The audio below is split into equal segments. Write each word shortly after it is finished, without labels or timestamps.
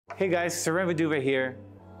Hey guys, Saran here.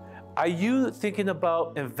 Are you thinking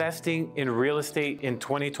about investing in real estate in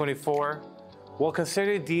 2024? Well,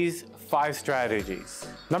 consider these 5 strategies.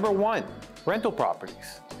 Number 1, rental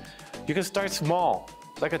properties. You can start small,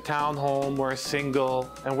 like a townhome or a single,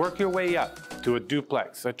 and work your way up to a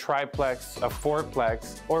duplex, a triplex, a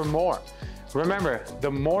fourplex, or more. Remember,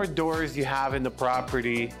 the more doors you have in the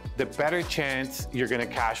property, the better chance you're gonna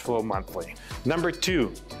cash flow monthly. Number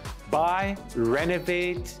 2, buy,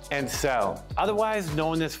 renovate, and sell, otherwise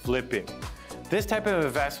known as flipping. This type of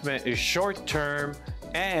investment is short-term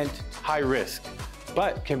and high risk,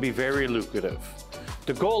 but can be very lucrative.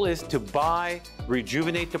 The goal is to buy,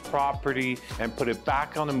 rejuvenate the property, and put it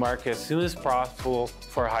back on the market as soon as possible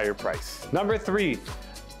for a higher price. Number 3,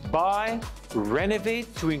 buy,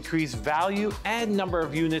 renovate to increase value and number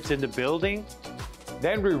of units in the building.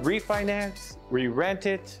 Then we refinance, we rent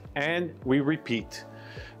it, and we repeat.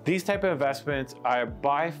 These type of investments are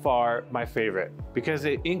by far my favorite because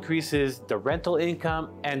it increases the rental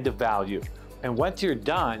income and the value. And once you're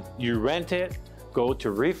done, you rent it, go to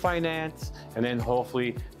refinance, and then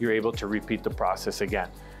hopefully you're able to repeat the process again.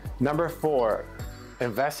 Number 4,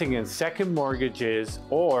 investing in second mortgages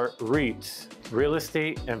or REITs, real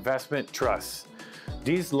estate investment trusts.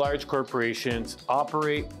 These large corporations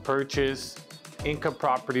operate, purchase income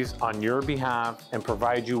properties on your behalf and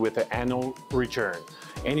provide you with an annual return,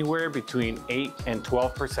 anywhere between 8 and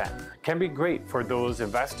 12%. Can be great for those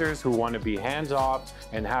investors who want to be hands-off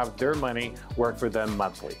and have their money work for them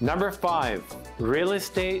monthly. Number 5, real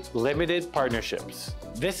estate limited partnerships.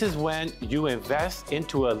 This is when you invest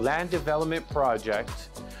into a land development project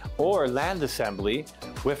or land assembly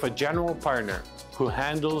with a general partner who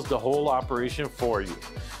handles the whole operation for you,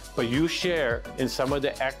 but you share in some of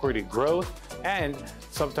the equity growth and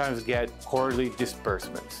sometimes get quarterly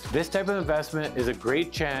disbursements. This type of investment is a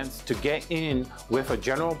great chance to get in with a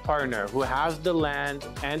general partner who has the land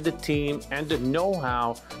and the team and the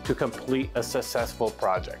know-how to complete a successful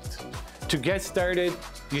project. To get started,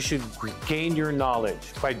 you should gain your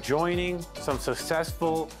knowledge by joining some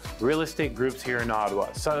successful real estate groups here in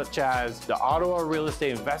Ottawa, such as the Ottawa Real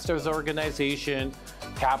Estate Investors Organization,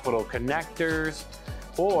 Capital Connectors,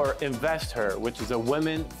 or Investor, which is a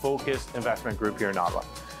women-focused investment group here in Ottawa.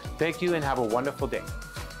 Thank you and have a wonderful day.